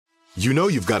You know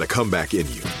you've got a comeback in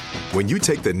you. When you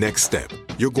take the next step,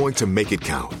 you're going to make it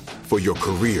count. For your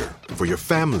career, for your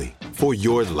family, for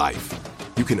your life.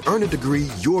 You can earn a degree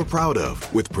you're proud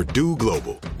of with Purdue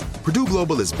Global. Purdue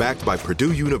Global is backed by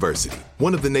Purdue University,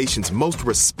 one of the nation's most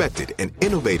respected and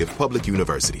innovative public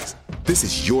universities. This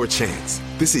is your chance.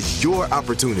 This is your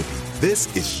opportunity.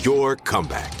 This is your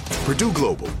comeback. Purdue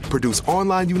Global, Purdue's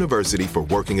online university for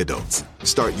working adults.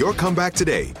 Start your comeback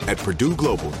today at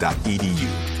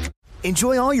purdueglobal.edu.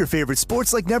 Enjoy all your favorite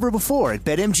sports like never before at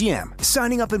BetMGM.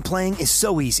 Signing up and playing is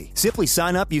so easy. Simply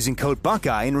sign up using code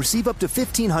Buckeye and receive up to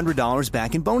 $1,500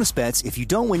 back in bonus bets if you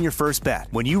don't win your first bet.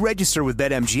 When you register with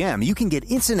BetMGM, you can get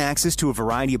instant access to a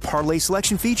variety of parlay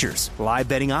selection features, live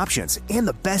betting options, and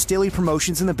the best daily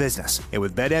promotions in the business. And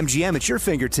with BetMGM at your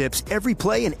fingertips, every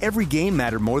play and every game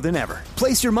matter more than ever.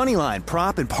 Place your moneyline,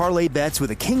 prop, and parlay bets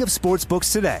with the king of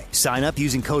sportsbooks today. Sign up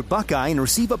using code Buckeye and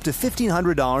receive up to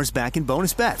 $1,500 back in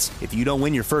bonus bets if you don't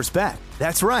win your first bet.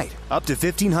 That's right, up to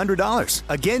 $1,500.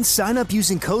 Again, sign up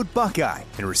using code Buckeye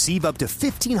and receive up to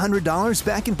 $1,500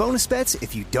 back in bonus bets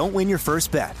if you don't win your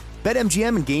first bet.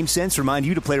 BetMGM and GameSense remind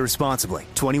you to play responsibly.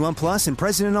 21 plus and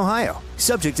present in Ohio.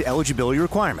 Subject to eligibility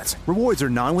requirements. Rewards are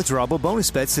non-withdrawable bonus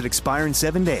bets that expire in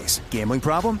 7 days. Gambling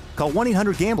problem? Call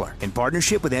 1-800-GAMBLER in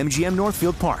partnership with MGM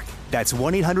Northfield Park. That's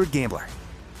 1-800-GAMBLER.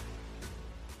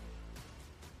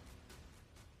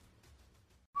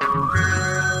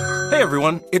 Hey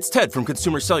everyone, it's Ted from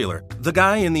Consumer Cellular, the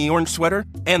guy in the orange sweater,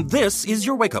 and this is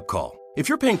your wake-up call. If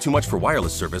you're paying too much for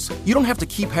wireless service, you don't have to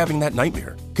keep having that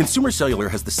nightmare. Consumer Cellular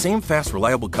has the same fast,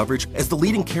 reliable coverage as the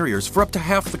leading carriers for up to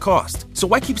half the cost. So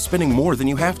why keep spending more than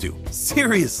you have to?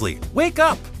 Seriously, wake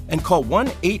up and call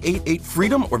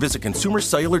 1-888-FREEDOM or visit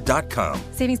consumercellular.com.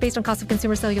 Savings based on cost of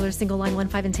Consumer Cellular single line 1,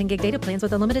 5, and 10 gig data plans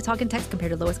with unlimited talk and text compared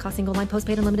to lowest cost single line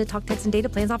postpaid unlimited talk, text, and data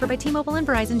plans offered by T-Mobile and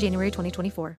Verizon January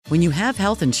 2024. When you have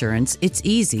health insurance, it's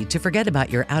easy to forget about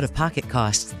your out-of-pocket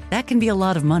costs. That can be a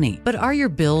lot of money. But are your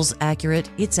bills accurate?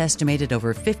 It's estimated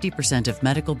over 50% of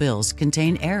medical bills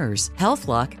contain errors.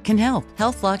 HealthLock can help.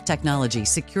 HealthLock technology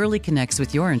securely connects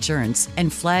with your insurance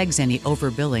and flags any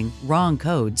overbilling, wrong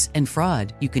codes, and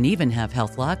fraud. You can even have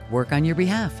HealthLock work on your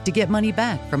behalf to get money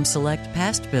back from select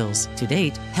past bills. To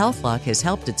date, HealthLock has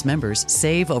helped its members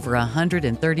save over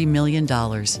 $130 million.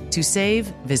 To save,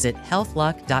 visit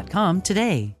healthlock.com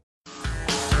today.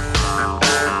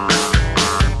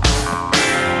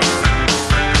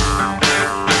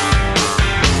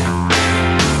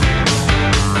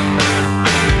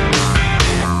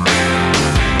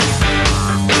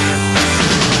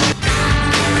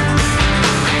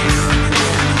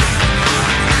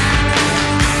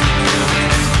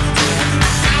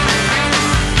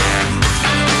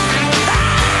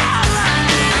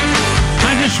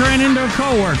 Ran into a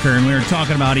coworker and we were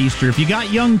talking about Easter. If you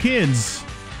got young kids,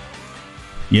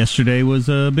 yesterday was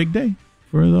a big day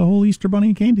for the whole Easter bunny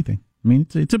and candy thing. I mean,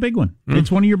 it's a big one. It's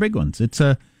one of your big ones. It's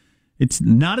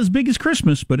not as big as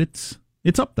Christmas, but it's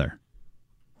up there.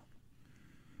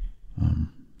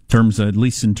 At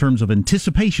least in terms of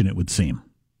anticipation, it would seem,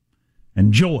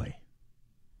 and joy.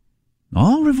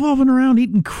 All revolving around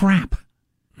eating crap.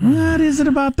 What is it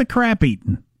about the crap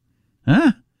eating?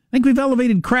 Huh? I think we've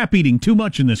elevated crap eating too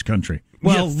much in this country.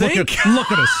 Well, look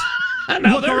at us.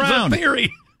 Now look there's around. a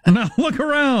theory. Now look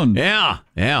around. Yeah.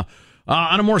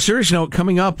 On a more serious note,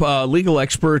 coming up, legal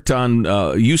expert on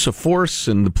use of force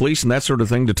and the police and that sort of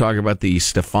thing to talk about the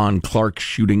Stephon Clark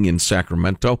shooting in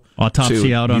Sacramento.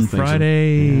 Autopsy out on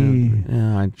Friday.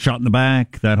 Shot in the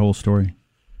back, that whole story.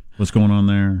 What's going on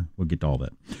there? We'll get to all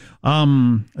that.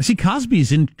 I see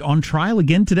Cosby's on trial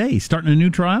again today, starting a new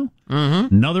trial.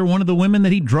 Mm-hmm. Another one of the women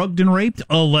that he drugged and raped.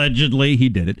 Allegedly, he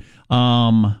did it. He's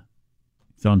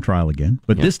on trial again,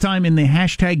 but this time in the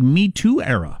 #MeToo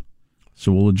era.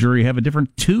 So will the jury have a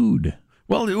different tude?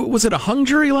 Well, was it a hung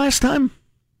jury last time?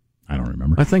 I don't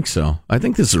remember. I think so. I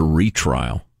think this is a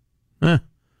retrial. They're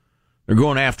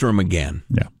going after him again.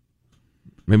 Yeah.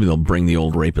 Maybe they'll bring the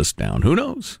old rapist down. Who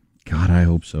knows? God, I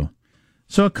hope so.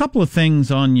 So a couple of things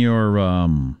on your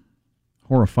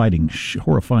horrifying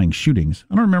shootings.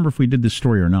 I don't remember if we did this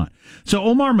story or not. So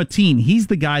Omar Mateen, he's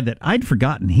the guy that I'd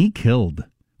forgotten. He killed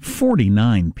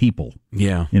 49 people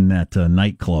in that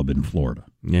nightclub in Florida.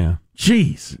 Yeah.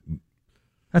 Jeez.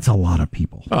 That's a lot of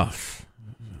people. Oh,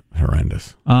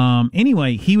 horrendous.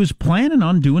 Anyway, he was planning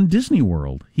on doing Disney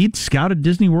World. He'd scouted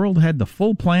Disney World, had the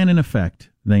full plan in effect,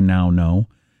 they now know,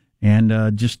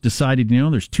 and just decided,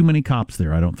 there's too many cops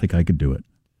there. I don't think I could do it.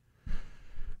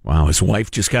 Wow, his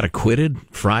wife just got acquitted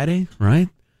Friday, right?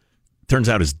 Turns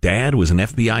out his dad was an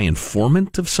FBI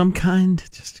informant of some kind.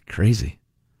 Just crazy.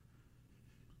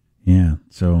 Yeah,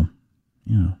 so,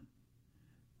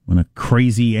 when a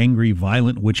crazy, angry,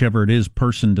 violent, whichever it is,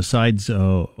 person decides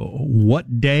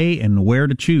what day and where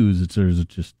to choose. There's a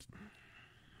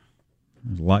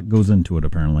lot goes into it,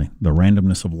 apparently. The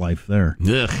randomness of life there.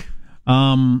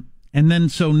 Ugh. And then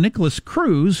so Nicholas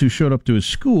Cruz, who showed up to his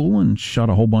school and shot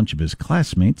a whole bunch of his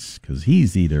classmates because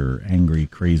he's either angry,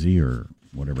 crazy, or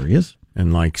whatever he is.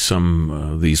 And like some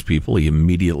of these people, he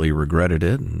immediately regretted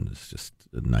it, and it's just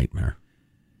a nightmare.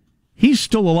 He's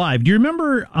still alive. Do you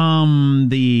remember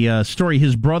the story?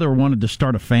 His brother wanted to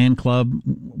start a fan club.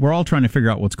 We're all trying to figure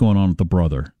out what's going on with the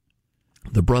brother.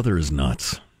 The brother is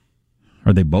nuts.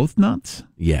 Are they both nuts?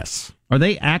 Yes. Are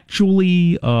they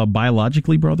actually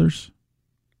biologically brothers?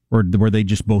 Or were they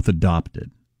just both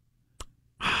adopted?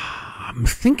 I'm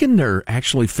thinking they're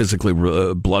actually physically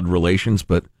blood relations,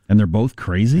 but... And they're both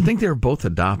crazy? I think they were both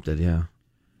adopted, yeah,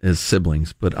 as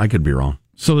siblings, but I could be wrong.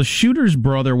 So the shooter's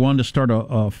brother wanted to start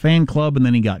a fan club, and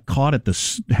then he got caught at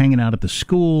hanging out at the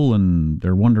school, and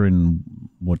they're wondering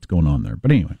what's going on there.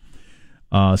 But anyway,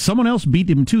 someone else beat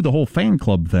him to the whole fan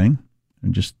club thing,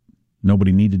 and just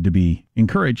nobody needed to be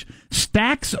encouraged.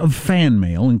 Stacks of fan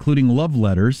mail, including love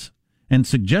letters and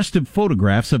suggestive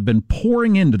photographs, have been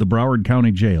pouring into the Broward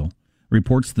County Jail,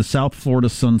 reports the South Florida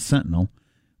Sun-Sentinel,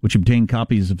 which obtained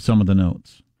copies of some of the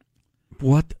notes.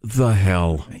 What the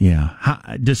hell? Yeah.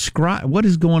 Describe what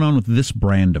is going on with this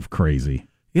brand of crazy.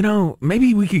 You know,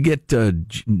 maybe we could get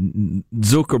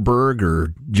Zuckerberg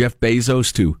or Jeff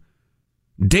Bezos to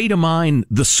data mine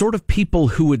the sort of people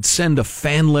who would send a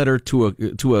fan letter to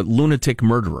a lunatic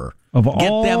murderer. Get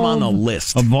them on a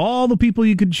list. Of all the people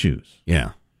you could choose.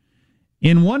 Yeah.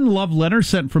 In one love letter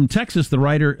sent from Texas, the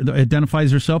writer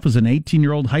identifies herself as an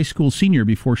 18-year-old high school senior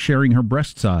before sharing her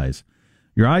breast size.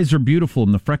 Your eyes are beautiful,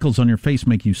 and the freckles on your face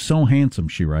make you so handsome,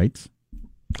 she writes.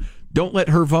 Don't let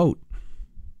her vote.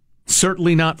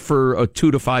 Certainly not for a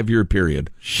 2 to 5 year period.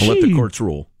 I'll let the courts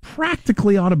rule.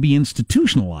 Practically ought to be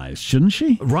institutionalized, shouldn't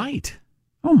she? Right.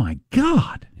 Oh, my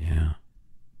God. Yeah.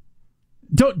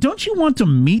 Don't you want to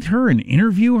meet her and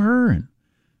interview her and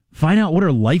find out what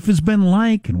her life has been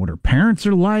like and what her parents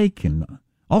are like and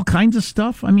all kinds of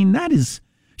stuff? I mean,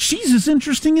 she's as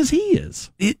interesting as he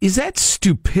is. Is that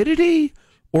stupidity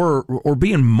or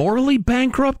being morally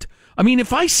bankrupt? I mean,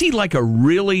 if I see like a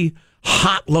really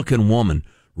hot-looking woman,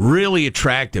 really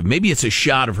attractive, maybe it's a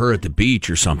shot of her at the beach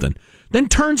or something, then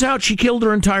turns out she killed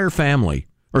her entire family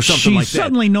or something like that. She's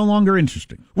suddenly no longer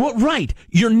interesting. Well, right.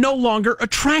 You're no longer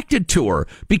attracted to her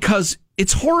because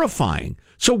it's horrifying.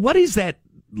 So what is that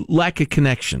lack of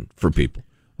connection for people?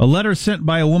 A letter sent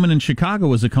by a woman in Chicago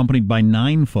was accompanied by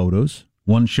 9 photos.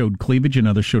 One showed cleavage,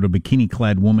 another showed a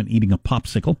bikini-clad woman eating a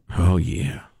popsicle. Oh,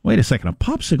 yeah. Wait a second, a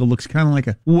popsicle looks kind of like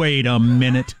a... Wait a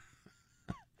minute.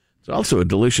 It's also a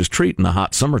delicious treat in the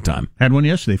hot summertime. Had one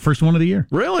yesterday, first one of the year.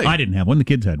 Really? I didn't have one, the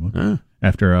kids had one.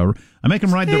 After I make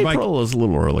them ride their bike. April was a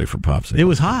little early for popsicles. It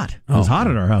was hot. It was hot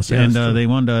at our house, yeah, and they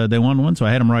wanted one, so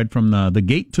I had them ride from the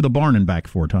gate to the barn and back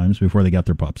 4 times before they got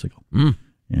their popsicle.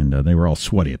 And they were all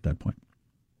sweaty at that point.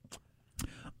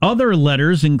 Other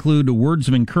letters include words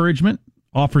of encouragement,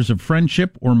 offers of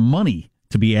friendship, or money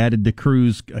to be added to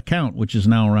Cruz's account, which is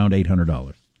now around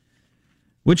 $800.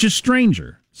 Which is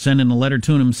stranger, sending a letter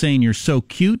to him saying, "You're so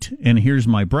cute, and here's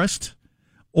my breast,"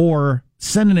 or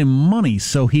sending him money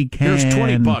so he can... Here's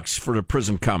 $20 for the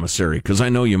prison commissary, because I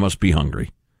know you must be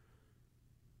hungry.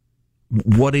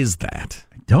 What is that?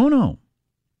 I don't know.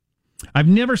 I've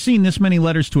never seen this many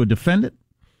letters to a defendant,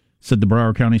 said the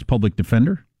Broward County's public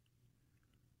defender.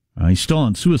 He's still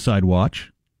on suicide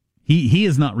watch. He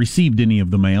has not received any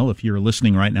of the mail. If you're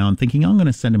listening right now and thinking, I'm going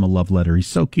to send him a love letter. He's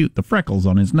so cute, the freckles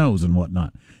on his nose and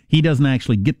whatnot. He doesn't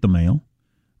actually get the mail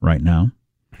right now.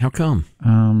 How come?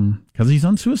 Because he's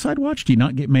on suicide watch. Do you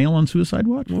not get mail on suicide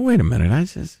watch? Well, wait a minute.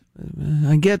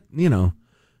 I get,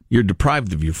 you're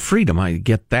deprived of your freedom. I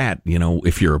get that,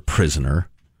 if you're a prisoner.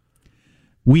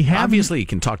 Obviously, he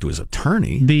can talk to his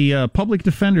attorney. The public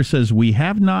defender says, we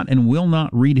have not and will not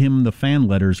read him the fan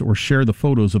letters or share the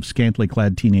photos of scantily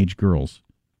clad teenage girls.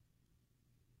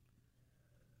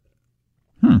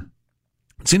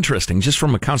 It's interesting, just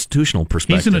from a constitutional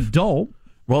perspective. He's an adult.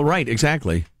 Well, right,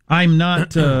 exactly. I'm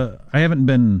not, I haven't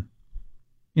been,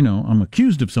 I'm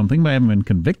accused of something, but I haven't been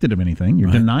convicted of anything.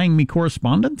 You're denying me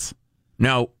correspondence?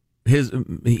 Now,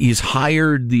 he's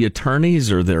hired the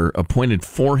attorneys, or they're appointed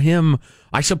for him.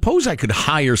 I suppose I could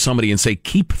hire somebody and say,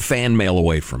 keep fan mail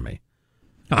away from me.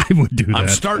 I would do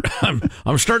that.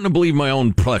 I'm starting to believe my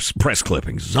own press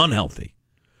clippings. It's unhealthy.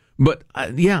 But,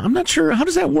 I'm not sure. How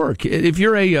does that work? If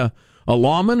you're a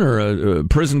lawman or a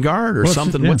prison guard or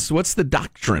something, what's the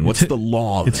doctrine? What's the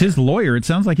law? It's his lawyer. It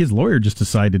sounds like his lawyer just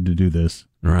decided to do this.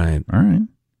 Right. All right.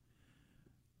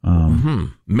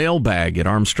 Mailbag at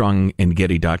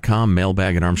ArmstrongandGetty.com,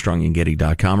 mailbag at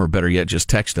ArmstrongandGetty.com, or better yet, just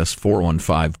text us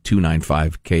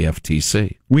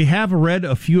 415-295-KFTC. We have read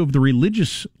a few of the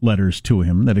religious letters to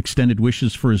him that extended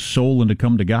wishes for his soul and to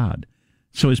come to God.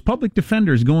 So his public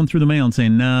defender is going through the mail and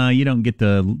saying, "No, you don't get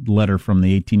the letter from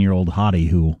the 18-year-old hottie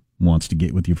who wants to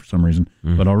get with you for some reason."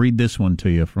 But I'll read this one to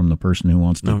you from the person who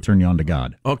wants to turn you on to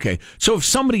God. Okay. So if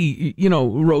somebody,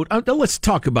 wrote, let's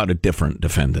talk about a different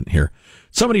defendant here.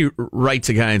 Somebody writes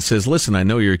a guy and says, "Listen, I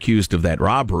know you're accused of that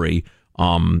robbery.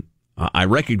 I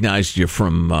recognized you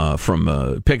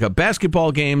from pickup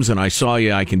basketball games, and I saw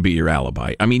you. I can be your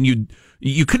alibi." I mean,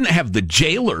 you couldn't have the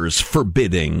jailers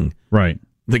forbidding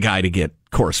the guy to get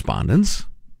correspondence.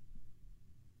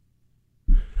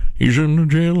 He's in the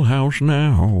jailhouse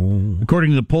now. According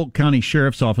to the Polk County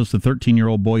Sheriff's Office, the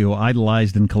 13-year-old boy who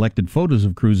idolized and collected photos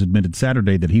of Cruz admitted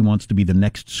Saturday that he wants to be the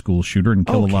next school shooter and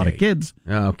kill a lot of kids.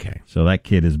 Okay. So that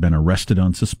kid has been arrested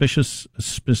on suspicion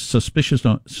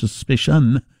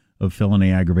of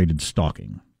felony aggravated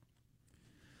stalking.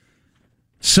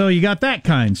 So you got that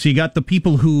kind. So you got the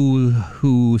people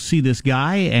who see this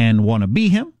guy and want to be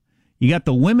him. You got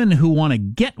the women who want to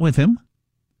get with him.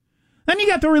 Then you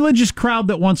got the religious crowd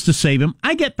that wants to save him.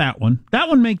 I get that one. That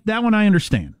one I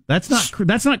understand. That's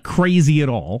not crazy at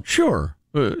all. Sure.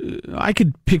 I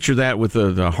could picture that with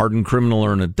a hardened criminal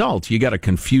or an adult. You got a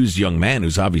confused young man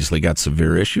who's obviously got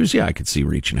severe issues. Yeah, I could see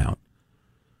reaching out.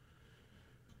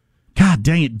 God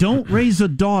dang it. Don't raise a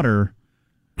daughter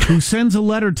who sends a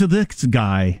letter to this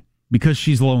guy because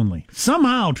she's lonely.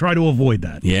 Somehow try to avoid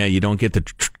that. Yeah, you don't get to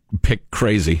pick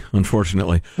crazy,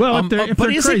 unfortunately. Well, if they're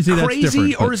crazy, that's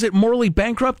different. Or is it morally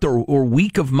bankrupt or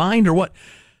weak of mind or what?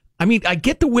 I mean, I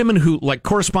get the women who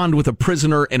correspond with a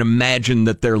prisoner and imagine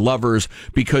that they're lovers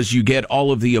because you get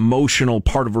all of the emotional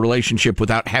part of a relationship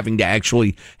without having to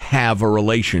actually have a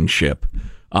relationship.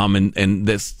 And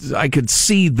this, I could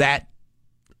see that.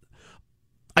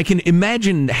 I can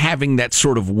imagine having that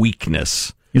sort of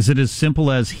weakness. Is it as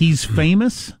simple as he's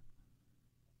famous?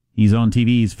 He's on TV,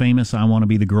 he's famous, I want to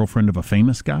be the girlfriend of a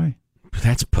famous guy?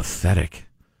 That's pathetic.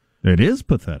 It is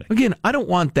pathetic. Again, I don't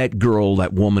want that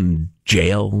woman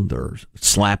jailed or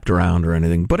slapped around or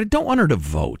anything, but I don't want her to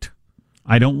vote.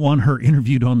 I don't want her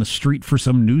interviewed on the street for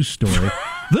some news story.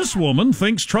 This woman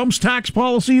thinks Trump's tax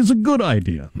policy is a good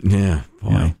idea. Yeah,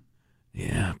 boy.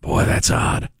 Yeah, boy, that's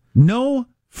odd. No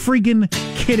friggin'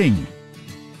 kidding.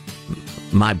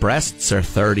 My breasts are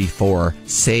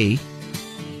 34C.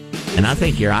 And I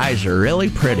think your eyes are really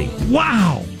pretty.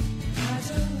 Wow!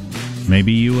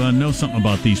 Maybe you know something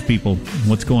about these people.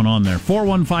 What's going on there?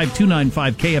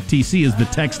 415-295-KFTC is the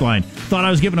text line. Thought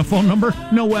I was giving a phone number?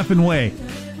 No effing way.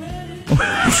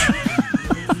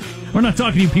 We're not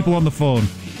talking to you people on the phone.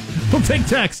 We'll take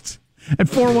texts at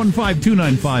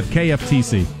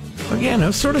 415-295-KFTC. Again,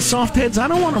 those sort of soft heads, I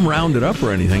don't want them rounded up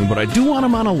or anything, but I do want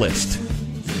them on a list.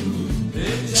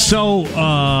 So,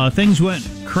 things went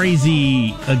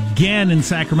crazy again in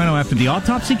Sacramento after the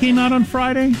autopsy came out on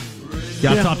Friday.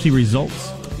 The autopsy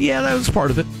results. Yeah, that was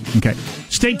part of it. Okay.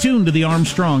 Stay tuned to the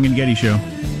Armstrong and Getty Show.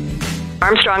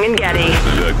 Armstrong and Getty.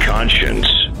 The conscience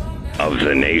of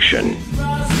the nation.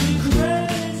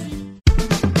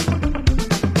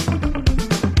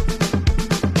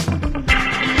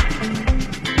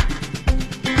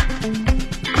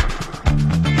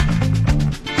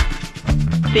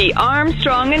 The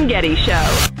Armstrong and Getty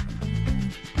Show.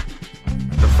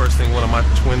 The first thing one of my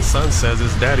twin sons says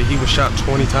is, "Daddy, he was shot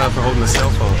 20 times for holding a cell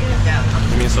phone."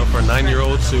 I mean, so for a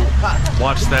 9-year-old to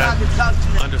watch that,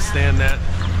 understand that,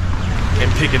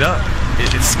 and pick it up,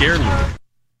 it scared me.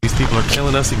 These people are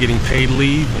killing us and getting paid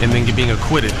leave and then being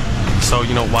acquitted. So,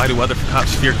 why do other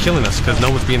cops fear killing us? Because no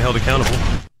one's being held accountable.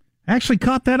 Actually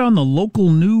caught that on the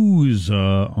local news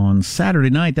on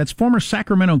Saturday night. That's former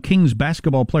Sacramento Kings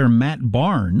basketball player Matt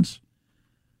Barnes,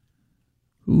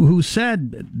 who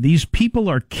said these people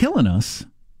are killing us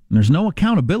and there's no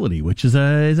accountability, which is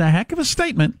a heck of a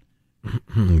statement.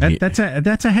 That's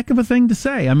a heck of a thing to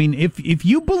say. I mean, if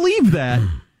you believe that,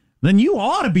 then you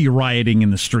ought to be rioting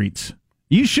in the streets.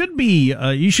 You should be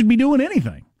doing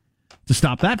anything to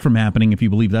stop that from happening if you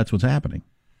believe that's what's happening.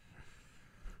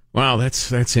 Wow,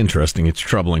 that's interesting. It's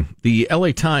troubling. The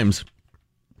LA Times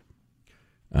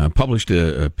published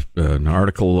an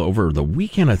article over the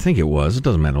weekend, I think it was. It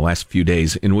doesn't matter, the last few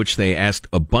days, in which they asked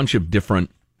a bunch of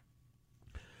different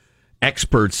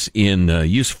experts in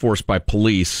use of force by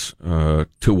police to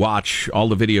watch all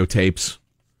the videotapes,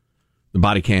 the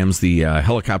body cams, the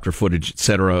helicopter footage,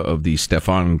 etc., of the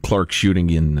Stephon Clark shooting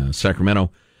in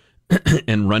Sacramento,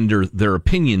 and render their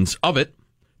opinions of it.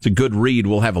 It's a good read.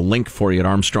 We'll have a link for you at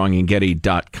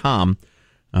ArmstrongandGetty.com.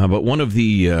 But one of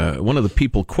the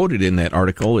people quoted in that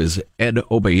article is Ed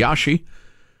Obayashi,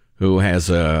 who has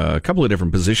a couple of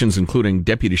different positions, including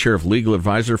Deputy Sheriff Legal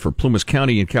Advisor for Plumas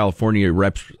County in California,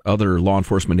 reps other law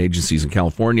enforcement agencies in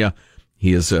California.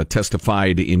 He has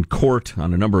testified in court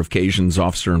on a number of occasions,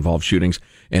 officer-involved shootings.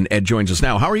 And Ed joins us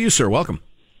now. How are you, sir? Welcome.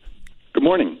 Good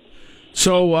morning.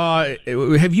 So,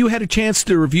 have you had a chance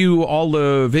to review all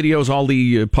the videos, all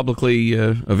the publicly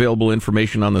available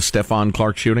information on the Stephon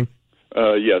Clark shooting?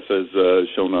 Yes, as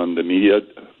shown on the media.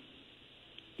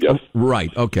 Yes. Oh, right.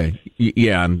 Okay.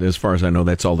 Yeah. And as far as I know,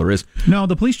 that's all there is. No,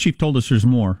 the police chief told us there's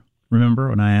more. Remember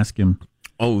when I asked him?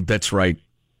 Oh, that's right.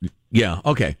 Yeah.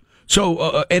 Okay.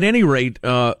 So, at any rate,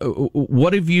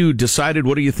 what have you decided?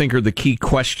 What do you think are the key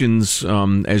questions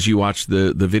as you watch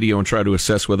the video and try to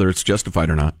assess whether it's justified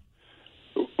or not?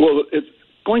 Well, it's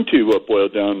going to boil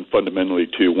down fundamentally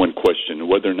to one question: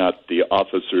 whether or not the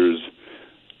officers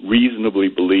reasonably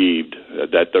believed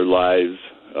that their lives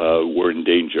were in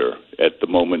danger at the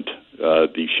moment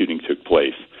the shooting took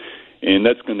place. And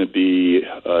that's going to be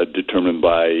determined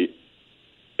by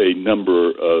a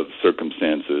number of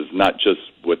circumstances, not just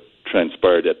what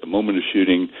transpired at the moment of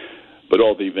shooting, but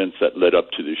all the events that led up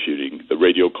to the shooting. The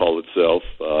radio call itself,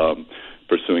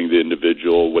 pursuing the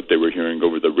individual, what they were hearing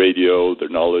over the radio, their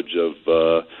knowledge of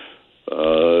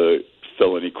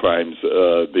felony crimes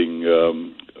being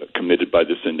committed by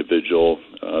this individual,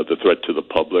 the threat to the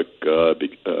public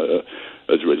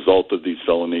as a result of these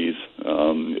felonies.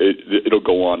 It'll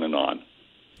go on and on.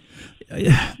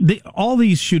 All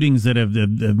these shootings that have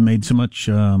made so much,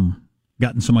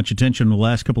 gotten so much attention in the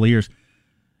last couple of years,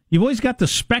 you've always got the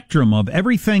spectrum of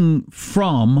everything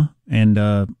from,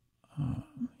 and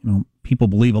people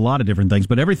believe a lot of different things,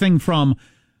 but everything from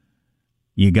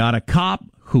you got a cop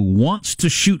who wants to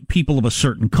shoot people of a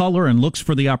certain color and looks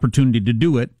for the opportunity to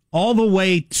do it, all the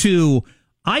way to,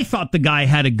 I thought the guy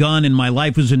had a gun and my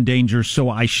life was in danger, so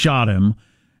I shot him.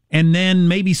 And then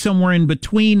maybe somewhere in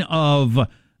between of,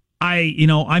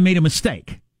 I made a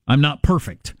mistake. I'm not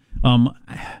perfect.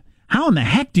 How in the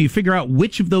heck do you figure out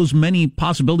which of those many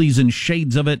possibilities and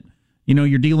shades of it,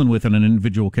 you're dealing with in an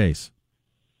individual case?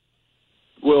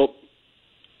 Well,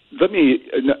 let me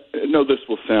know this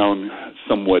will sound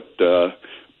somewhat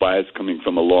biased coming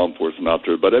from a law enforcement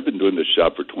officer, but I've been doing this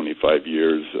job for 25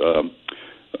 years.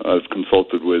 I've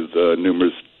consulted with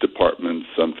numerous departments.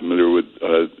 I'm familiar with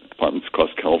departments across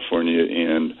California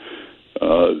and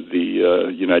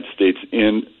the United States.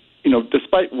 And,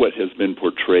 despite what has been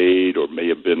portrayed or may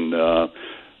have been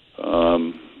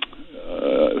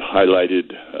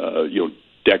highlighted,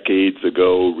 decades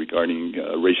ago regarding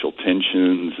racial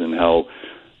tensions and how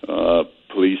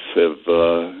police have,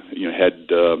 had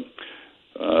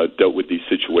dealt with these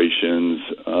situations.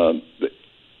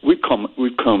 We've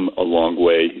come a long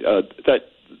way.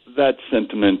 That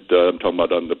sentiment, I'm talking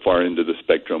about on the far end of the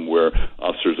spectrum, where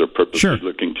officers are purposely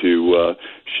looking to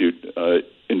shoot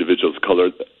individuals of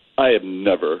color. I have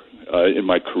never, in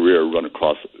my career, run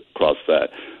across that.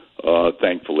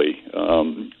 Thankfully,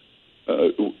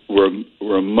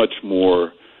 we're a much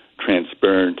more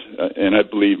transparent and I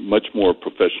believe much more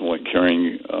professional and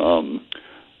caring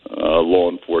law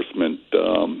enforcement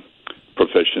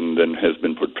profession than has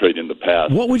been portrayed in the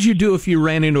past. What would you do if you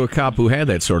ran into a cop who had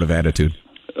that sort of attitude?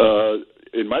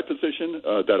 In my position,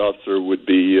 that officer would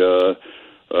be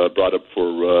brought up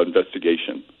for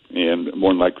investigation and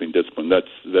more than likely discipline.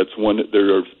 That's one.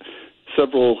 There are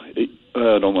several.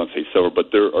 I don't want to say several,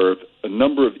 but there are a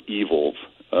number of evils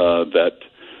that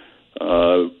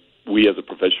we as a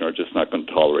profession are just not going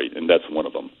to tolerate, and that's one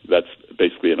of them. That's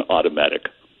basically an automatic.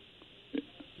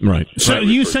 Right. So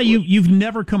you say you've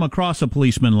never come across a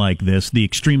policeman like this, the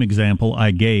extreme example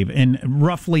I gave, and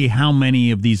roughly how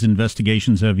many of these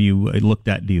investigations have you looked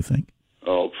at, do you think?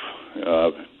 Oh,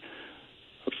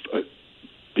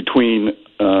 between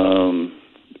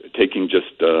taking just,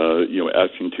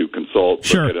 asking to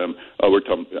consult, look at them, we're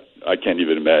talking, I can't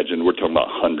even imagine, we're talking about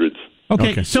hundreds.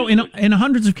 Okay, so in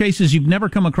hundreds of cases, you've never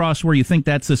come across where you think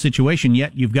that's the situation,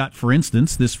 yet you've got, for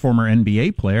instance, this former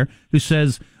NBA player who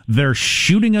says they're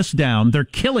shooting us down, they're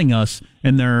killing us,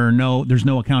 and there's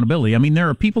no accountability. I mean, there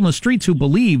are people in the streets who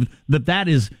believe that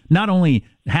is not only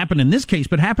happened in this case,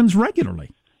 but happens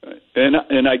regularly. And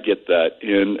I get that.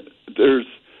 And there's,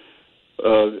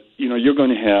 you're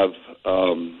going to have,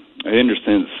 I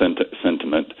understand the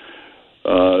sentiment,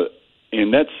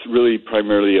 and that's really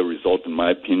primarily a result, in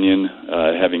my opinion,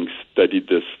 having studied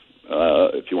this,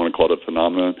 if you want to call it a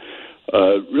phenomenon.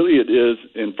 Really it is,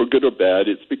 and for good or bad,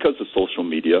 it's because of social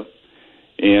media.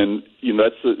 And,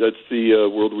 that's the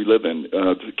world we live in.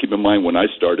 Keep in mind, when I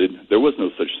started, there was no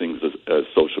such thing as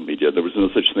social media. There was no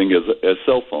such thing as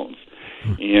cell phones.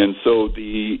 And so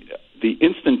the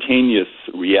instantaneous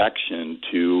reaction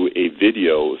to a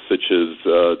video such as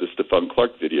the Stephon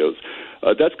Clark videos,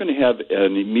 that's going to have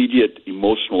an immediate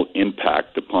emotional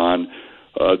impact upon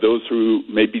those who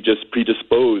may be just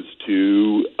predisposed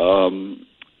to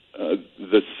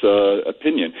this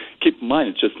opinion. Keep in mind,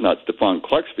 it's just not Stephon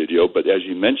Clark's video, but as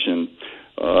you mentioned,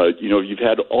 you've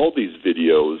had all these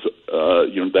videos,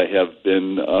 that have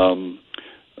been,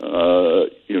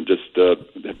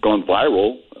 have gone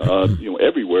viral,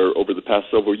 everywhere over the past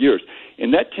several years.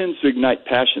 And that tends to ignite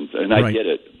passions, and I get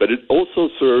it. But it also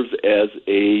serves as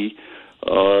a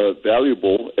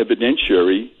valuable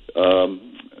evidentiary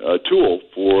tool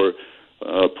for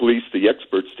police, the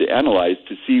experts, to analyze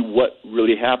to see what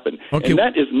really happened. Okay. And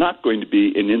that is not going to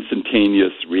be an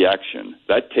instantaneous reaction.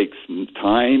 That takes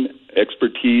time,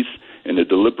 expertise, and a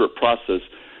deliberate process.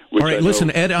 All right, listen,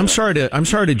 Ed, I'm sorry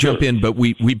to jump in, but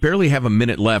we barely have a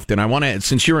minute left, and I want to,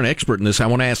 since you're an expert in this, I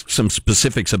want to ask some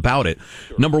specifics about it.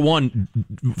 Sure. Number one,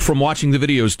 from watching the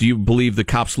videos, do you believe the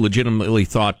cops legitimately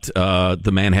thought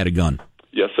the man had a gun?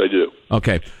 Yes, I do.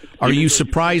 Okay. Are you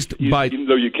surprised by... Even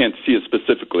though you can't see it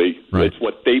specifically, right. It's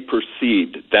what they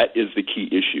perceived. That is the key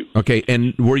issue. Okay,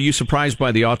 and were you surprised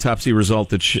by the autopsy result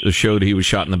that showed he was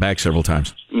shot in the back several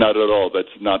times? Not at all. That's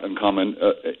not uncommon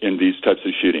in these types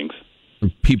of shootings.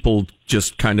 People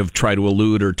just kind of try to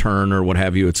elude or turn or what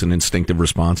have you. It's an instinctive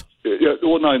response. Yeah,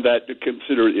 well, not only that,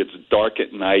 consider it's dark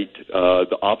at night.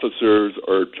 The officers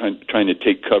are trying to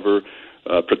take cover,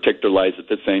 protect their lives at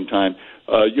the same time.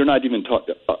 You're not even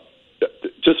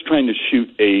just trying to shoot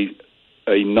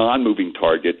a non-moving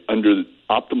target under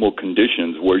optimal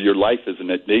conditions where your life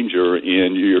isn't at danger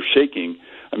and you're shaking.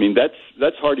 I mean,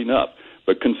 that's hard enough.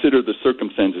 But consider the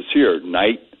circumstances here.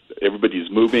 Night, everybody's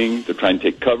moving. They're trying to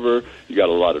take cover. You got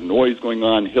a lot of noise going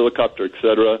on, helicopter,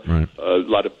 etc. Right. A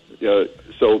lot of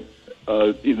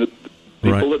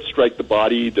bullets strike the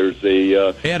body. There's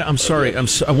a Ed, I'm sorry.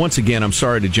 Once again, I'm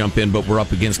sorry to jump in, but we're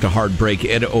up against a hard break.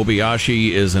 Ed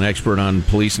Obayashi is an expert on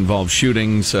police-involved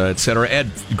shootings, etc.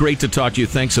 Ed, great to talk to you.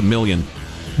 Thanks a million.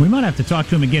 We might have to talk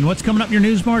to him again. What's coming up in your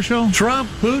news, Marshall?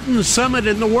 Trump-Putin summit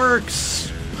in the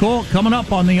works. Cool. Coming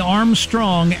up on the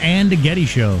Armstrong and Getty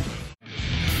Show.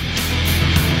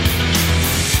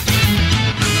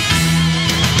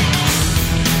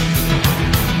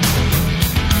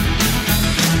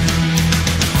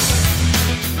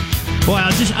 Well,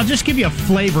 I'll just give you a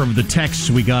flavor of the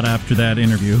texts we got after that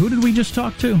interview. Who did we just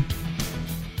talk to?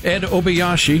 Ed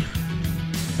Obayashi,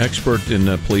 expert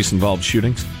in police-involved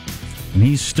shootings. And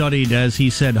he's studied, as he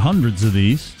said, hundreds of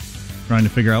these, trying to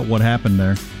figure out what happened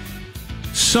there.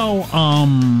 So,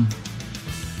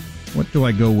 what do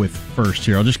I go with first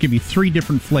here? I'll just give you three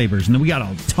different flavors, and then we got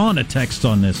a ton of texts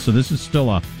on this, so this is still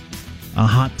a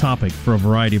hot topic for a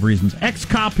variety of reasons.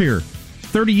 Ex-cop here.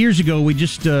 30 years ago, we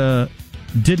just...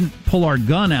 didn't pull our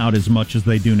gun out as much as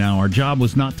they do now. Our job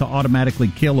was not to automatically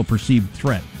kill a perceived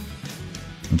threat.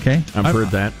 Okay? I've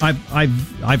heard that.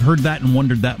 I've heard that and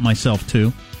wondered that myself,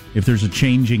 too. If there's a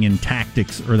changing in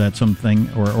tactics or that something,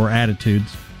 or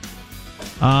attitudes.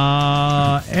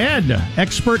 Ed,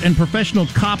 expert and professional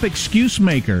cop excuse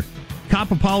maker.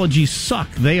 Cop apologies suck.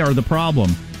 They are the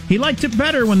problem. He liked it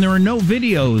better when there were no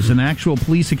videos and actual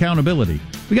police accountability.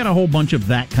 We got a whole bunch of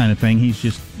that kind of thing. He's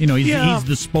just, he's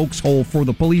the spokeshole for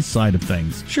the police side of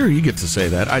things. Sure, you get to say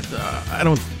that. I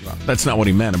don't. That's not what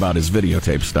he meant about his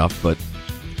videotape stuff, but.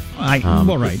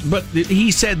 Well, right. But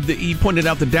he said that he pointed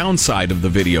out the downside of the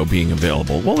video being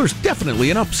available. Well, there's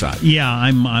definitely an upside. Yeah,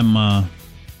 I'm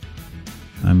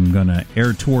gonna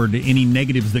err toward any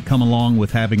negatives that come along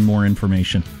with having more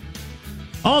information.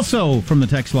 Also, from the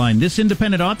text line, this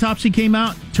independent autopsy came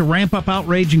out to ramp up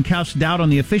outrage and cast doubt on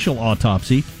the official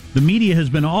autopsy. The media has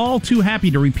been all too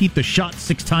happy to repeat the shot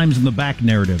 6 times in the back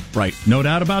narrative. Right. No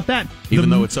doubt about that.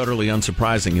 Even though it's utterly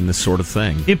unsurprising in this sort of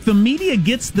thing. If the media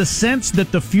gets the sense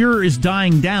that the Fuhrer is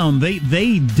dying down,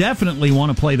 they definitely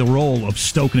want to play the role of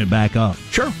stoking it back up.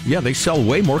 Sure. Yeah, they sell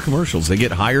way more commercials. They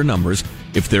get higher numbers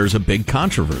if there's a big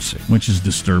controversy. Which is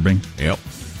disturbing. Yep.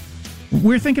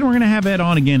 We're thinking we're going to have Ed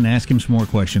on again and ask him some more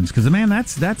questions because, man,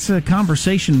 that's a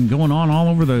conversation going on all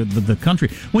over the country.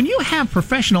 When you have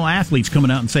professional athletes coming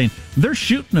out and saying they're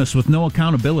shooting us with no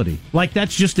accountability, like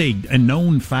that's just a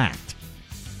known fact.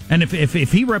 And if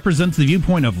he represents the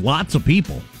viewpoint of lots of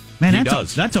people, man,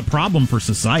 that's a problem for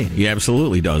society. He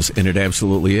absolutely does, and it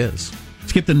absolutely is.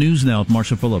 Let's get the news now with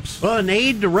Marshall Phillips. Well, an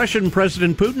aide to Russian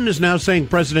President Putin is now saying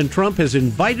President Trump has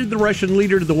invited the Russian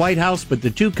leader to the White House, but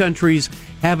the two countries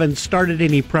haven't started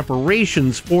any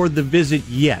preparations for the visit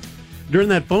yet. During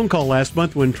that phone call last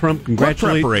month when Trump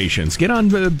congratulated... What preparations? Get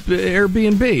on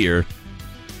Airbnb or...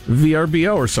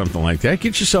 VRBO or something like that.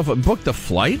 Get yourself book the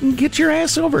flight and get your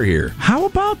ass over here. How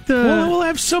about we'll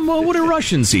have some, what do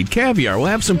Russians eat? Caviar. We'll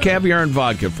have some caviar and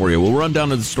vodka for you. We'll run down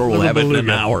to the store. We'll have it in an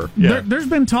hour. Yeah. There's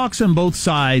been talks on both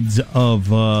sides of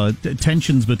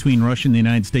tensions between Russia and the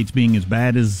United States being as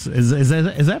bad as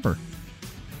ever.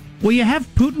 Well, you have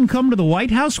Putin come to the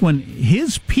White House when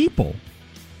his people,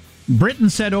 Britain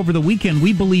said over the weekend,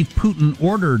 we believe Putin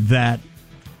ordered that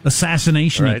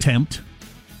assassination attempt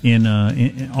in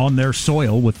on their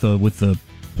soil with the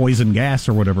poison gas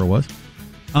or whatever it was.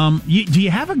 Do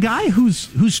you have a guy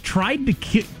who's tried to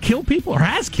kill people or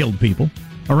has killed people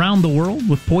around the world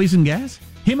with poison gas?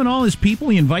 Him and all his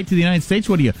people you invite to the United States.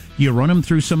 What do you run him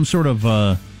through some sort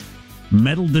of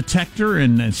metal detector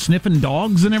and sniffing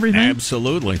dogs and everything?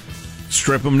 Absolutely.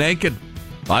 Strip them naked,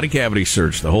 body cavity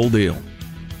search, the whole deal.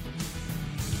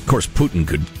 Of course, Putin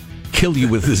could kill you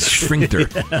with his sphincter.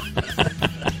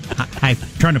 I'm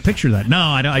trying to picture that. No,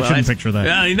 I shouldn't picture that.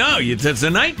 I know. It's a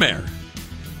nightmare.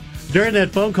 During that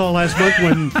phone call last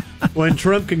month when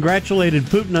Trump congratulated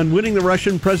Putin on winning the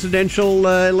Russian presidential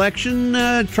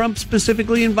election, Trump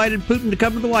specifically invited Putin to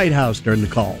come to the White House during the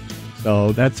call.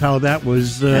 So that's how that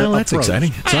was that's approached.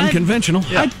 Exciting. It's unconventional.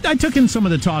 I took in some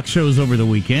of the talk shows over the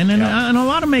weekend, and a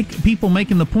lot of people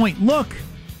making the point, look,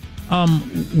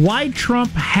 why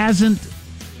Trump hasn't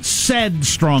said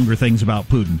stronger things about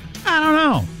Putin. I don't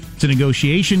know. It's a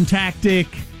negotiation tactic.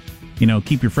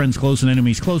 Keep your friends close and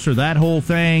enemies closer, that whole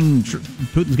thing.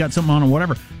 Putin's got something on or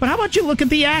whatever. But how about you look at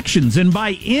the actions? And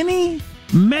by any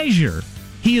measure,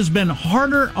 he has been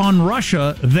harder on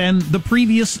Russia than the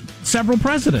previous several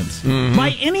presidents. Mm-hmm.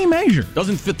 By any measure.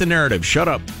 Doesn't fit the narrative. Shut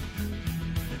up.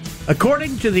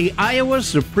 According to the Iowa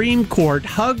Supreme Court,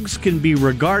 hugs can be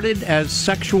regarded as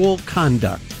sexual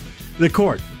conduct. The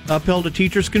court upheld a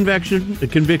teacher's conviction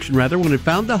when it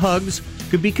found the hugs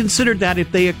could be considered that if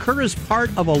they occur as part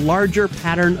of a larger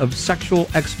pattern of sexual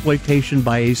exploitation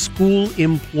by a school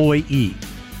employee.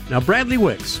 Now, Bradley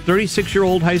Wicks,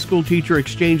 36-year-old high school teacher,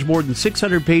 exchanged more than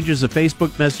 600 pages of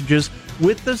Facebook messages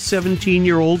with the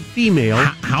 17-year-old female.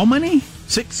 How many?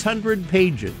 600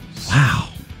 pages. Wow.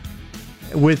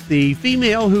 With the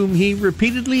female whom he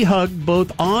repeatedly hugged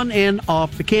both on and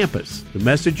off the campus. The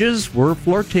messages were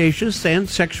flirtatious and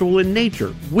sexual in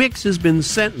nature. Wicks has been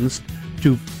sentenced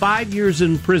to 5 years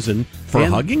in prison. For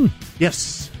hugging?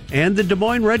 Yes. And the Des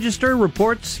Moines Register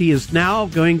reports he is now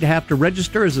going to have to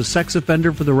register as a sex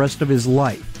offender for the rest of his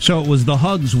life. So it was the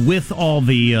hugs with all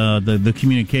the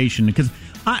communication, because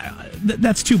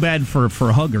that's too bad for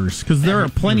huggers, because there are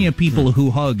plenty of people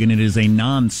who hug and it is a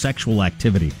non-sexual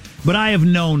activity. But I have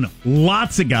known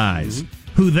lots of guys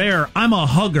who I'm a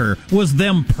hugger, was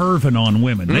them perving on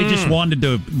women. They just wanted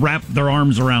to wrap their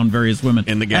arms around various women.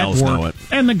 And the gals know it.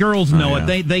 And the girls know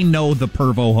it. They know the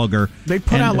pervo hugger. They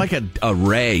put out like a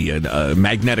ray, a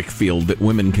magnetic field that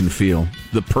women can feel.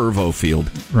 The pervo field.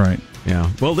 Right. Yeah.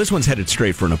 Well, this one's headed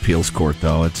straight for an appeals court,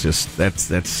 though. It's just, that's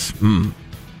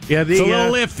Yeah, it's a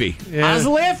little iffy. Yeah. It's a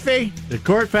little iffy. The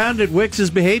court found that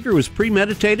Wicks's behavior was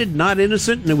premeditated, not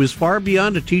innocent, and it was far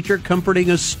beyond a teacher comforting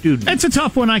a student. It's a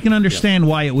tough one. I can understand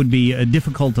why it would be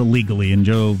difficult legally, and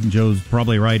Joe's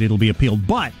probably right. It'll be appealed.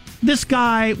 But this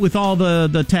guy, with all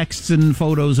the texts and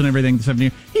photos and everything,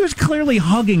 he was clearly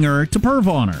hugging her to perv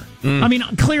on her. I mean,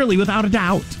 clearly, without a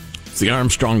doubt. It's the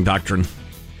Armstrong Doctrine.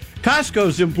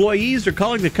 Costco's employees are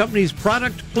calling the company's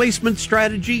product placement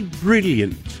strategy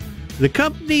brilliant. The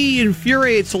company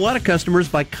infuriates a lot of customers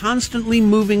by constantly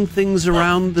moving things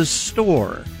around the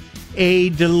store. A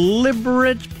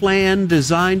deliberate plan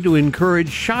designed to encourage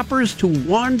shoppers to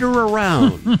wander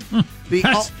around.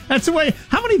 That's the way.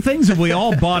 How many things have we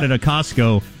all bought at a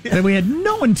Costco that we had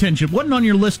no intention, wasn't on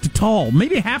your list at all?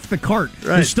 Maybe half the cart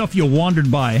is stuff you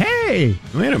wandered by. Hey,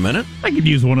 wait a minute, I could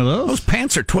use one of those. Those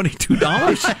pants are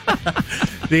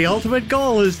 $22. The ultimate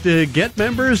goal is to get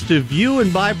members to view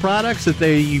and buy products that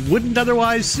they wouldn't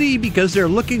otherwise see because they're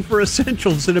looking for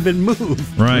essentials that have been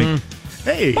moved. Right.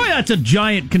 Hey, boy, that's a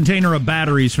giant container of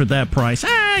batteries for that price.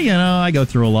 I go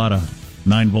through a lot of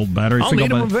 9-volt batteries. I'll need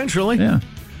them eventually. Yeah.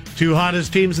 Two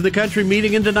hottest teams in the country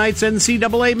meeting in tonight's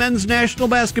NCAA Men's National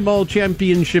Basketball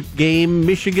Championship game.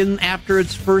 Michigan, after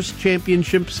its first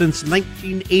championship since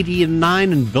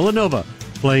 1989, and Villanova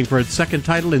playing for its second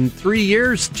title in 3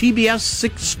 years. TBS,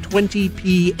 6:20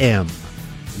 p.m.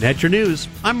 That's your news.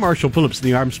 I'm Marshall Phillips in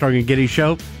the Armstrong and Getty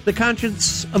Show, the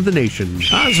conscience of the nation.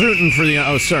 I was rooting for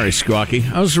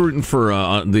Squawky. I was rooting for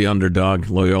the underdog,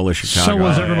 Loyola Chicago. So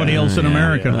was everybody else in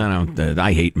America.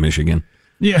 I hate Michigan.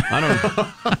 Yeah.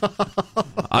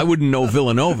 I wouldn't know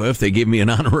Villanova if they gave me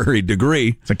an honorary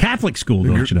degree. It's a Catholic school,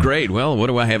 don't you know? Great. Well, what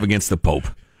do I have against the Pope?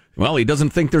 Well, he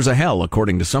doesn't think there's a hell,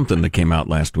 according to something that came out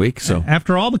last week. So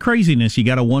after all the craziness, you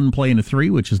got a 1 play and a 3,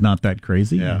 which is not that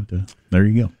crazy. Yeah. And, there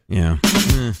you go. Yeah.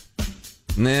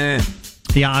 Nah.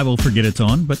 Yeah, I will forget it's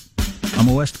on, but I'm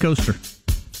a West Coaster.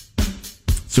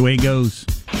 It's the way it goes.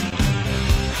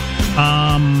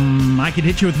 I could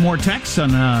hit you with more texts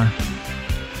on a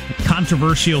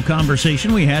controversial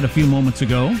conversation we had a few moments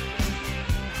ago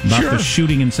about the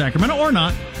shooting in Sacramento, or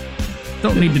not.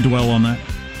 Don't need to dwell on that.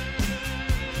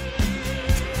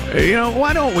 You know,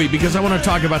 why don't we? Because I want to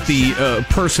talk about the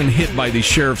person hit by the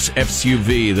sheriff's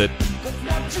SUV that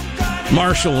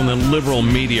Marshall and the liberal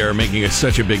media are making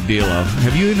such a big deal of.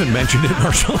 Have you even mentioned it,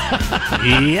 Marshall?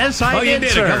 Yes, I did, you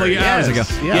did sir. a couple of hours ago.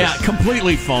 Yes. Yeah,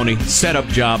 completely phony. Setup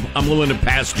job. I'm willing to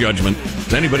pass judgment.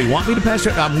 Does anybody want me to pass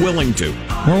judgment? I'm willing to.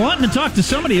 We're wanting to talk to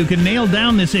somebody who can nail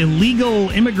down this illegal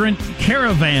immigrant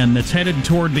caravan that's headed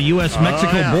toward the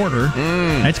U.S.-Mexico border.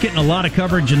 That's getting a lot of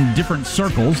coverage in different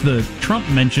circles. Trump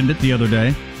mentioned it the other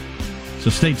day. So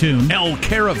stay tuned. El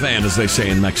Caravan, as they say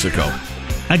in Mexico.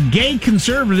 A gay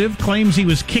conservative claims he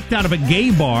was kicked out of a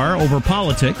gay bar over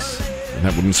politics.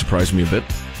 That wouldn't surprise me a bit.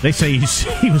 They say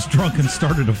he was drunk and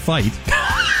started a fight.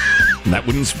 That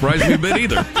wouldn't surprise me a bit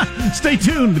either. Stay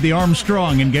tuned to the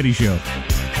Armstrong and Getty Show.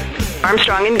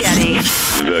 Armstrong and Getty.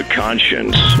 The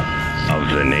conscience of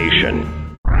the nation.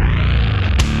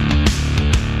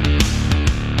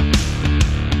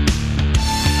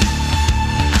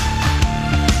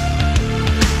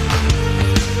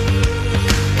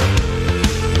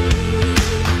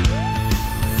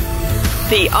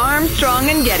 The Armstrong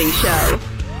and Getty Show.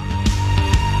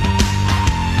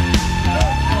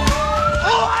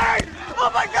 Oh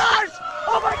my gosh!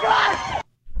 Oh my gosh!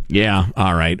 Yeah,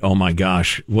 all right. Oh my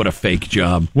gosh, what a fake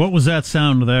job. What was that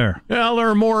sound there? Well, there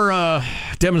are more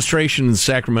demonstrations in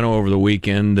Sacramento over the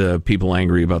weekend. People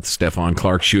angry about the Stephon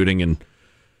Clark shooting, and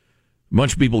a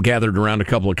bunch of people gathered around a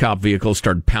couple of cop vehicles,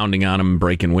 started pounding on them,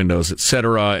 breaking windows,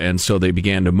 etc. And so they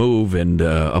began to move, and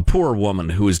a poor woman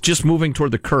who was just moving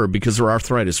toward the curb because her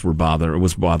arthritis was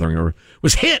bothering her,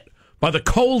 was hit by the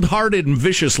cold-hearted and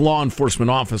vicious law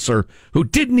enforcement officer who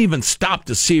didn't even stop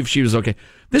to see if she was okay.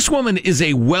 This woman is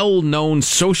a well-known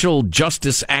social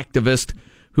justice activist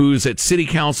who's at city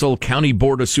council, county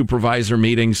board of supervisor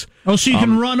meetings. Oh, so you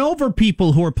can run over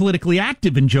people who are politically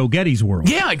active in Joe Getty's world.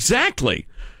 Yeah, exactly.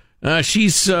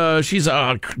 She's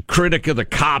a critic of the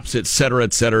cops, et cetera,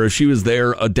 et cetera. She was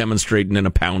there demonstrating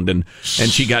and pounding, and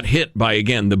she got hit by,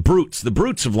 again, the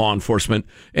brutes of law enforcement,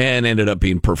 and ended up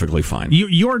being perfectly fine.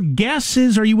 Your guess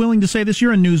is, are you willing to say this?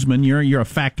 You're a newsman. You're a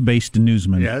fact-based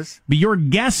newsman. Yes. But your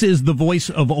guess is the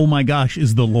voice of, oh my gosh,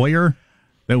 is the lawyer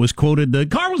that was quoted, the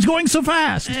car was going so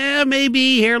fast.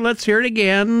 Maybe. Here, let's hear it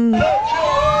again. Oh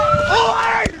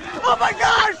my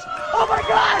gosh! Oh my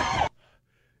gosh!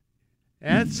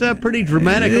 That's pretty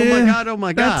dramatic. Oh my god! Oh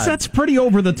my god! That's pretty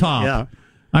over the top. Yeah.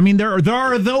 I mean, there are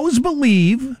those that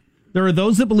believe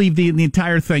the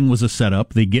entire thing was a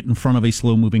setup. They get in front of a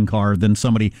slow moving car, then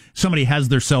somebody has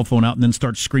their cell phone out and then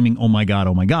starts screaming, "Oh my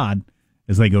god!"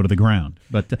 as they go to the ground.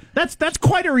 But that's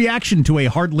quite a reaction to a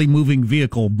hardly moving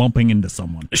vehicle bumping into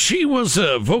someone. She was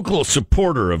a vocal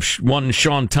supporter of one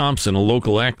Sean Thompson, a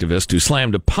local activist who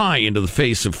slammed a pie into the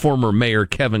face of former Mayor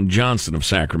Kevin Johnson of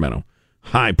Sacramento.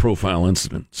 High-profile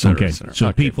incident. Okay,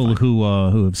 so people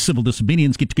who have civil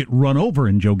disobedience get run over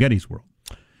in Joe Getty's world.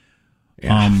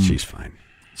 Yeah, she's fine.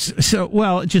 So,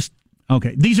 well,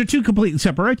 okay. These are two completely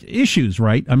separate issues,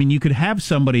 right? I mean, you could have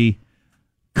somebody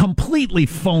completely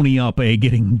phony up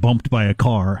getting bumped by a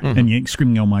car and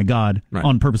screaming, "Oh my God,"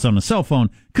 on purpose on a cell phone.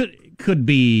 Could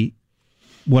be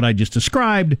what I just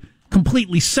described,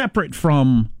 completely separate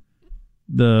from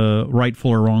the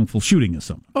rightful or wrongful shooting of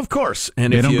someone. Of course.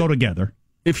 And they don't go together.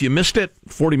 If you missed it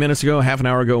 40 minutes ago, half an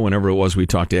hour ago, whenever it was, we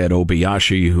talked to Ed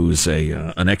Obayashi, who's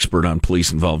an expert on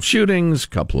police-involved shootings. A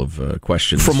couple of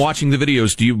questions. From watching the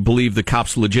videos, do you believe the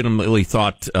cops legitimately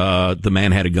thought the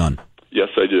man had a gun? Yes,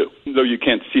 I do. Though you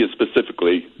can't see it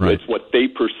specifically, right. It's what they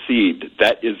perceived.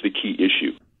 That is the key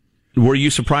issue. Were you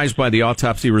surprised by the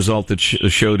autopsy result that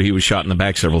showed he was shot in the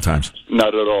back several times?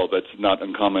 Not at all. That's not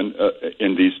uncommon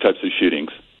in these types of shootings.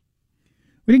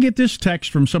 We did get this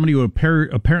text from somebody who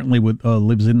apparently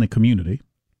lives in the community.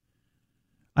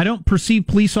 I don't perceive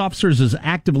police officers as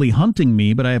actively hunting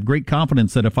me, but I have great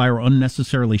confidence that if I were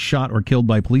unnecessarily shot or killed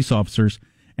by police officers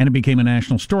and it became a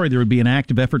national story, there would be an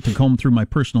active effort to comb through my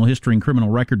personal history and criminal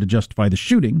record to justify the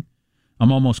shooting.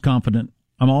 I'm also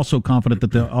confident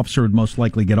that the officer would most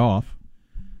likely get off.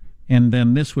 And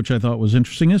then this, which I thought was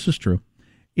interesting, this is true.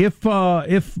 If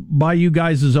by you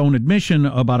guys' own admission,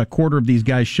 about a quarter of these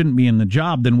guys shouldn't be in the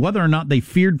job, then whether or not they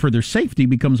feared for their safety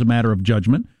becomes a matter of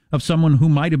judgment, of someone who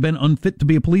might have been unfit to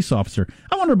be a police officer.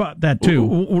 I wonder about that too.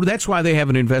 Well, that's why they have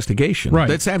an investigation. Right.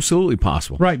 That's absolutely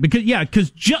possible. Right,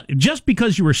 because just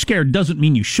because you were scared doesn't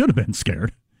mean you should have been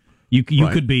scared. You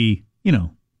could be,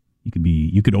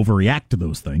 you could overreact to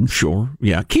those things. Sure.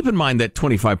 Yeah. Keep in mind that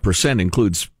 25%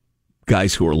 includes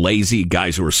guys who are lazy,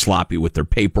 guys who are sloppy with their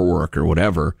paperwork or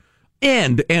whatever,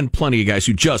 and plenty of guys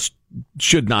who just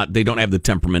should not. They don't have the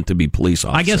temperament to be police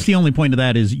officers. I guess the only point of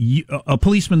that is a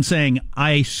policeman saying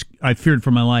I feared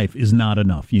for my life is not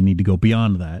enough. You need to go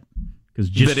beyond that because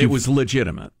it was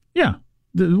legitimate. Yeah.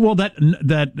 Well,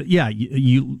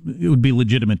 it would be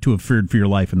legitimate to have feared for your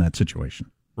life in that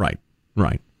situation. Right.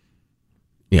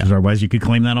 Yeah. Otherwise, you could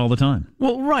claim that all the time.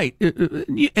 Well, right.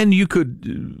 And you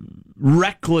could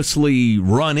recklessly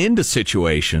run into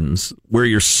situations where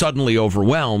you're suddenly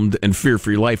overwhelmed and fear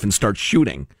for your life and start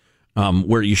shooting,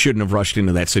 where you shouldn't have rushed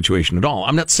into that situation at all.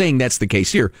 I'm not saying that's the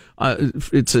case here.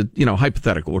 It's a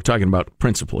hypothetical. We're talking about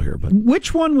principle here. But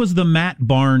which one was the Matt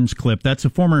Barnes clip? That's a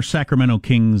former Sacramento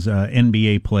Kings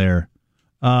NBA player.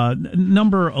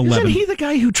 Number 11. Isn't he the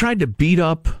guy who tried to beat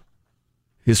up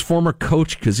his former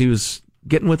coach because he was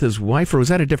getting with his wife, or was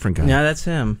that a different guy? No, that's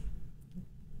him.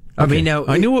 Okay.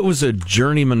 I knew it was a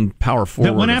journeyman power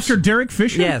forward. That went after Derek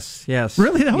Fisher? Yes.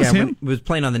 Really? That was him? He was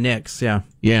playing on the Knicks, yeah.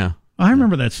 Yeah. I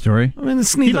remember that story. I mean,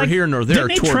 it's neither here nor there.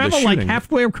 Didn't he travel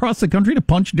halfway across the country to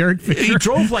punch Derek Fisher? He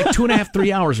drove 2.5,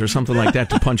 3 hours or something like that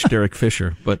to punch Derek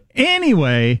Fisher. But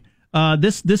anyway,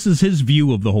 this is his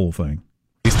view of the whole thing.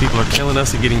 These people are killing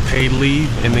us and getting paid leave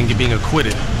and then being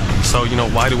acquitted. So,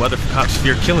 why do other cops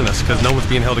fear killing us? Because no one's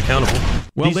being held accountable.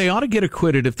 Well, they ought to get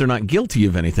acquitted if they're not guilty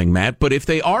of anything, Matt. But if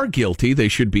they are guilty, they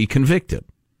should be convicted.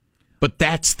 But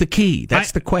that's the key.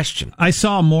 That's the question. I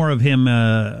saw more of him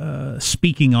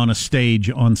speaking on a stage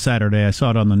on Saturday. I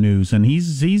saw it on the news, and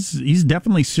he's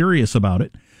definitely serious about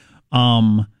it.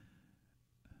 I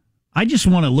just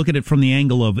want to look at it from the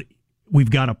angle of we've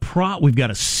got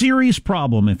a serious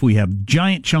problem if we have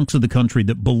giant chunks of the country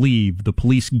that believe the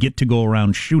police get to go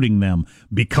around shooting them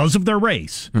because of their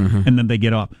race, and then they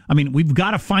get off. I mean, we've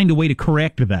got to find a way to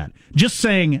correct that. Just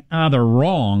saying they're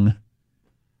wrong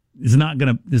is not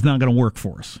gonna work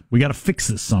for us. We got to fix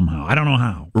this somehow. I don't know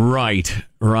how. Right.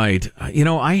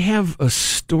 I have a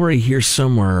story here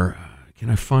somewhere. Can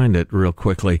I find it real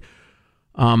quickly?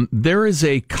 There is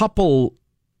a couple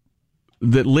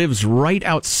that lives right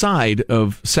outside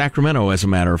of Sacramento, as a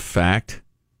matter of fact.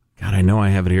 God, I know I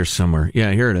have it here somewhere.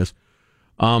 Yeah, here it is.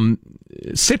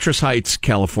 Citrus Heights,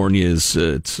 California is,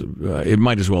 it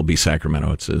might as well be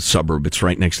Sacramento. It's a suburb. It's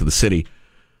right next to the city.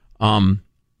 And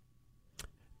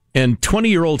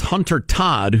 20-year-old Hunter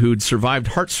Todd, who'd survived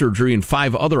heart surgery and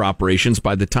 5 other operations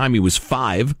by the time he was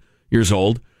 5 years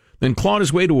old, then clawed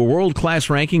his way to a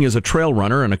world-class ranking as a trail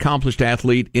runner, an accomplished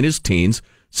athlete in his teens,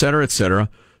 et cetera,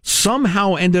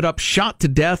 somehow ended up shot to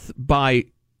death by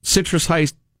Citrus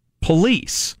Heights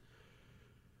police.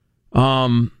 They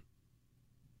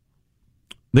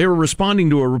were responding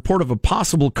to a report of a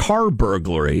possible car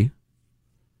burglary.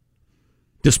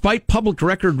 Despite public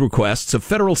record requests, a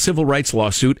federal civil rights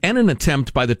lawsuit, and an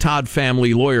attempt by the Todd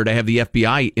family lawyer to have the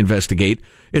FBI investigate,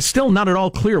 it's still not at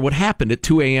all clear what happened at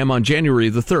 2 a.m. on January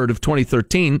the 3rd of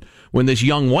 2013 when this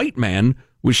young white man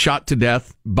was shot to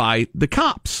death by the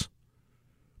cops.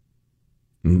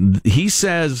 He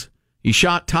says he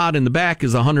shot Todd in the back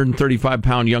as a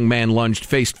 135-pound young man lunged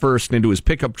face first into his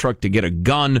pickup truck to get a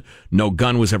gun. No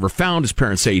gun was ever found. His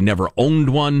parents say he never owned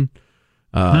one,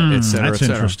 et cetera, that's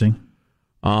interesting.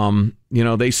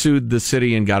 They sued the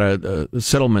city and got a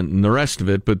settlement and the rest of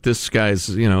it, but this guy's,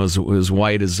 as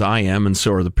white as I am, and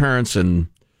so are the parents. And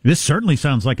this certainly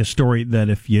sounds like a story that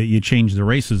if you change the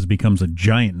races becomes a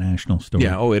giant national story.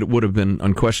 Yeah, it would have been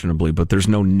unquestionably, but there's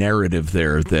no narrative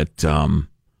there that,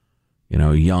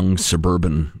 young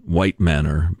suburban white men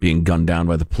are being gunned down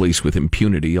by the police with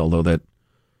impunity, although that,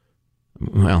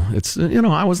 it's,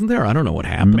 I wasn't there. I don't know what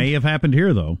happened. It may have happened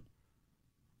here, though.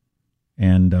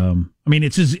 And,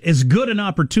 it's as good an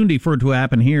opportunity for it to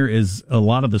happen here as a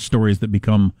lot of the stories that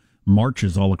become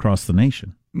marches all across the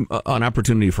nation. An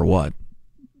opportunity for what?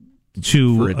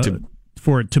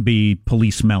 For it to be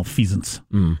police malfeasance.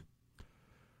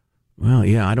 Well,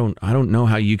 yeah, I don't know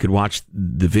how you could watch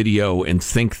the video and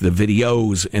think the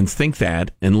videos and think that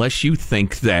unless you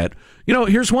think that,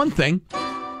 here's one thing.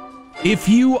 If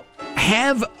you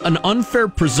have an unfair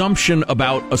presumption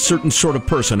about a certain sort of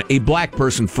person, a black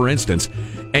person, for instance,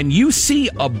 and you see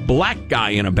a black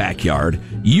guy in a backyard,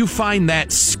 you find that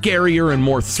scarier and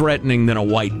more threatening than a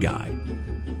white guy.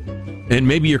 And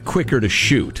maybe you're quicker to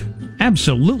shoot.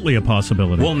 Absolutely a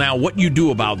possibility. Well, now, what you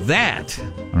do about that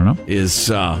all don't know. Is,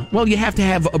 you have to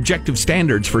have objective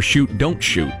standards for shoot, don't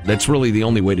shoot. That's really the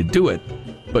only way to do it.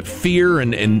 But fear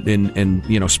and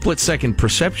split-second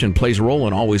perception plays a role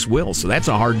and always will. So that's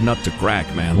a hard nut to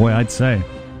crack, man. Boy, I'd say.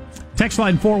 Text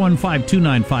line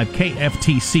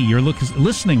 415-295-KFTC. You're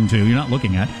listening to, you're not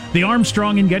looking at, The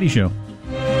Armstrong and Getty Show.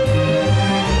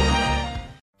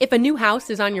 If a new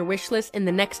house is on your wish list in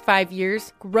the next 5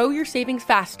 years, grow your savings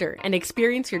faster and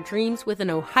experience your dreams with an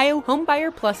Ohio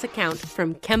Homebuyer Plus account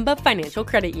from Kemba Financial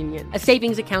Credit Union. A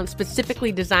savings account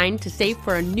specifically designed to save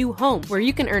for a new home, where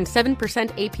you can earn 7%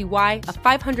 APY, a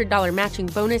 $500 matching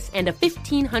bonus, and a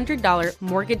 $1,500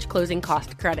 mortgage closing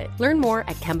cost credit. Learn more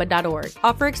at Kemba.org.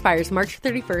 Offer expires March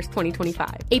 31st,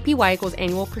 2025. APY equals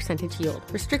annual percentage yield.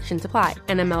 Restrictions apply.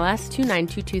 NMLS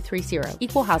 292230.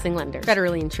 Equal housing lender.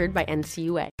 Federally insured by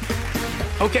NCUA.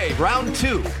 Okay, round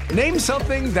two. Name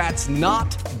something that's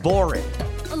not boring.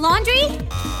 A laundry?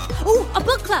 Ooh, a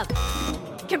book club.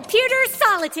 Computer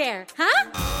solitaire,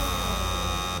 huh?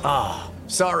 Ah,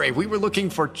 sorry, we were looking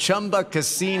for Chumba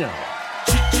Casino.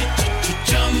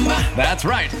 That's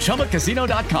right,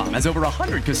 ChumbaCasino.com has over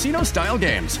 100 casino-style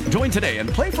games. Join today and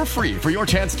play for free for your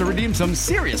chance to redeem some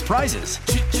serious prizes.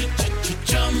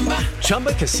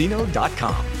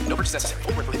 ChumbaCasino.com. No purchase necessary.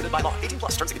 Void where prohibited by law. 18+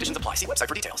 terms and conditions apply. See website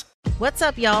for details. What's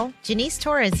up, y'all? Janice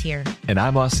Torres here. And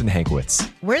I'm Austin Hankwitz.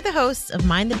 We're the hosts of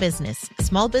Mind the Business,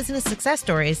 Small Business Success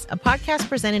Stories, a podcast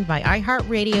presented by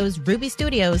iHeartRadio's Ruby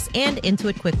Studios and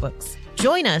Intuit QuickBooks.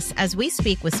 Join us as we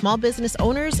speak with small business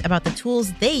owners about the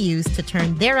tools they use to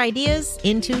turn their ideas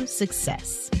into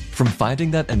success. From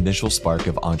finding that initial spark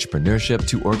of entrepreneurship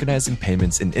to organizing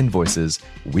payments and invoices,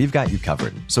 we've got you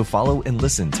covered. So follow and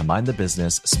listen to Mind the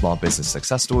Business Small Business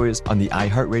Success Stories on the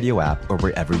iHeartRadio app or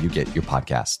wherever you get your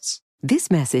podcasts.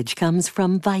 This message comes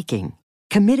from Viking,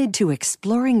 committed to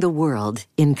exploring the world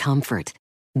in comfort.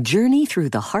 Journey through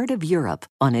the heart of Europe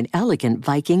on an elegant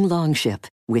Viking longship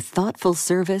with thoughtful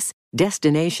service,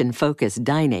 destination-focused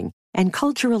dining, and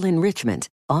cultural enrichment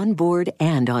on board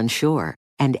and on shore.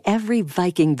 And every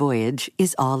Viking voyage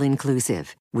is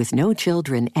all-inclusive, with no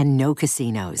children and no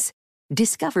casinos.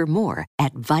 Discover more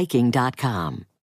at Viking.com.